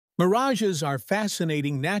Mirages are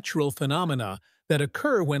fascinating natural phenomena that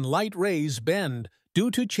occur when light rays bend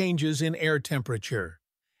due to changes in air temperature.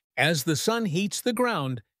 As the sun heats the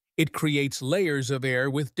ground, it creates layers of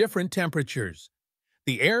air with different temperatures.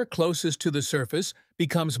 The air closest to the surface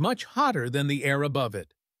becomes much hotter than the air above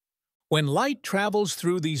it. When light travels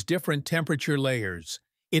through these different temperature layers,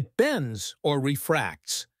 it bends or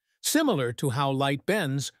refracts, similar to how light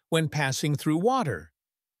bends when passing through water.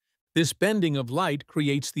 This bending of light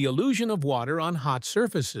creates the illusion of water on hot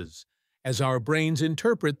surfaces, as our brains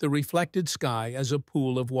interpret the reflected sky as a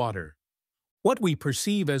pool of water. What we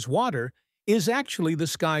perceive as water is actually the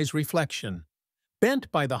sky's reflection, bent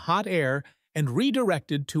by the hot air and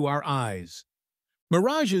redirected to our eyes.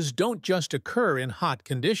 Mirages don't just occur in hot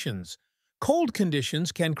conditions. Cold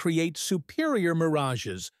conditions can create superior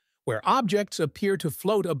mirages, where objects appear to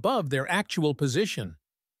float above their actual position.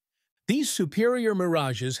 These superior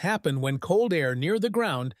mirages happen when cold air near the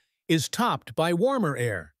ground is topped by warmer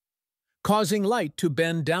air, causing light to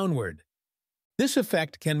bend downward. This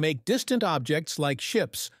effect can make distant objects like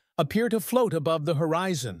ships appear to float above the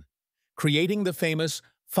horizon, creating the famous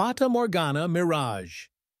Fata Morgana mirage.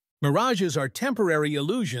 Mirages are temporary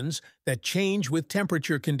illusions that change with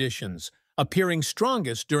temperature conditions, appearing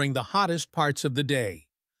strongest during the hottest parts of the day.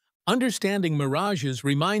 Understanding mirages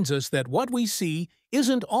reminds us that what we see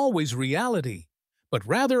isn't always reality, but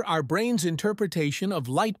rather our brain's interpretation of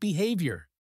light behavior.